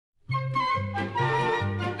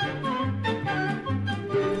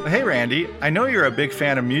Hey Randy, I know you're a big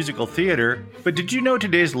fan of musical theater, but did you know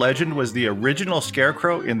today's legend was the original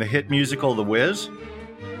Scarecrow in the hit musical The Wiz?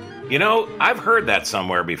 You know, I've heard that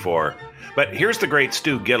somewhere before. But here's the great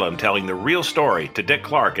Stu Gillum telling the real story to Dick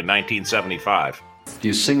Clark in 1975. Do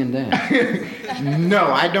you sing and dance? No,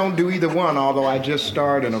 I don't do either one, although I just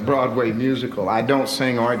starred in a Broadway musical. I don't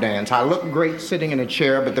sing or dance. I look great sitting in a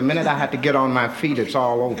chair, but the minute I have to get on my feet, it's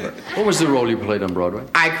all over. What was the role you played on Broadway?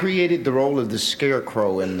 I created the role of the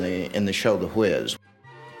Scarecrow in the show The Wiz.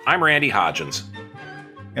 I'm Randy Hodgins.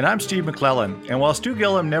 And I'm Steve McClellan, and while Stu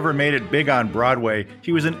Gillum never made it big on Broadway,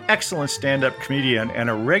 he was an excellent stand-up comedian and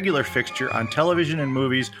a regular fixture on television and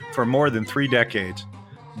movies for more than 3 decades.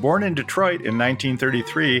 Born in Detroit in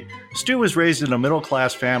 1933, Stu was raised in a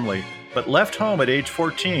middle-class family, but left home at age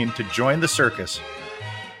 14 to join the circus.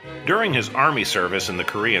 During his Army service in the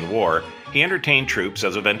Korean War, he entertained troops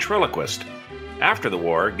as a ventriloquist. After the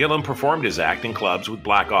war, Gillum performed his act in clubs with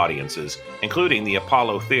black audiences, including the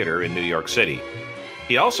Apollo Theater in New York City.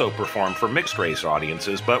 He also performed for mixed-race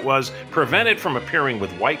audiences, but was prevented from appearing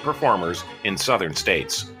with white performers in southern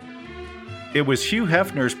states. It was Hugh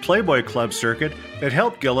Hefner's Playboy Club circuit that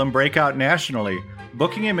helped Gillum break out nationally,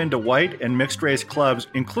 booking him into white and mixed-race clubs,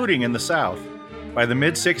 including in the South. By the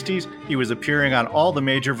mid-'60s, he was appearing on all the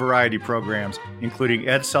major variety programs, including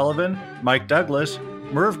Ed Sullivan, Mike Douglas,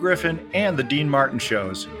 Merv Griffin, and the Dean Martin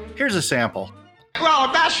shows. Here's a sample. Well,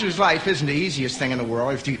 a bachelor's life isn't the easiest thing in the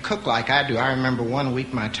world if you cook like I do. I remember one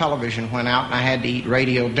week my television went out and I had to eat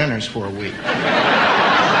radio dinners for a week.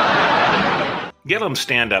 Gillum's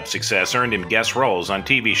stand-up success earned him guest roles on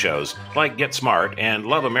TV shows like Get Smart and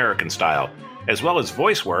Love American Style, as well as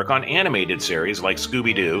voice work on animated series like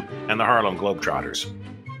Scooby-Doo and the Harlem Globetrotters.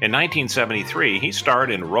 In 1973, he starred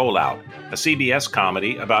in Roll Out, a CBS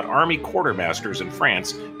comedy about Army quartermasters in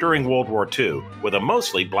France during World War II, with a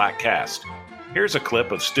mostly black cast. Here's a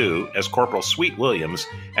clip of Stu as Corporal Sweet Williams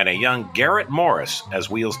and a young Garrett Morris as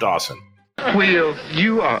Wheels Dawson. Wheels,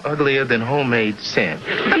 you are uglier than homemade sand.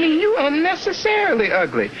 I mean, you unnecessarily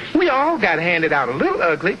ugly. We all got handed out a little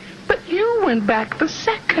ugly, but you went back the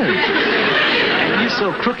second. And you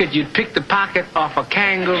so crooked you'd pick the pocket off a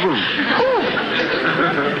kangaroo.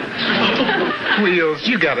 Wheels,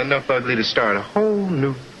 you got enough ugly to start a whole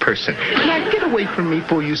new person. Now get away from me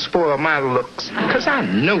before you spoil my looks, because I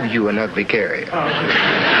know you an ugly carrier.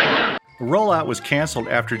 Roll Out was canceled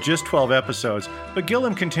after just 12 episodes, but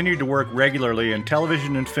Gillum continued to work regularly in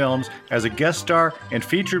television and films as a guest star and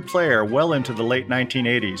featured player well into the late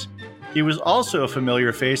 1980s. He was also a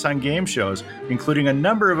familiar face on game shows, including a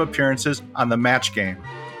number of appearances on The Match Game.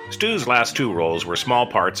 Stu's last 2 roles were small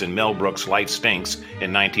parts in Mel Brooks' Life Stinks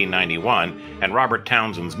in 1991 and Robert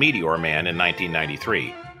Townsend's Meteor Man in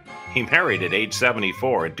 1993. He married at age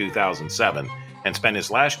 74 in 2007 and spent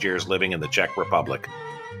his last years living in the Czech Republic.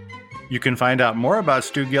 You can find out more about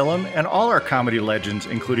Stu Gillum and all our comedy legends,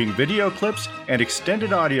 including video clips and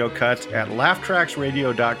extended audio cuts at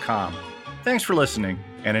laughtracksradio.com. Thanks for listening,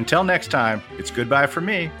 and until next time, it's goodbye from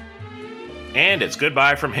me. And it's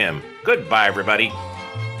goodbye from him. Goodbye, everybody.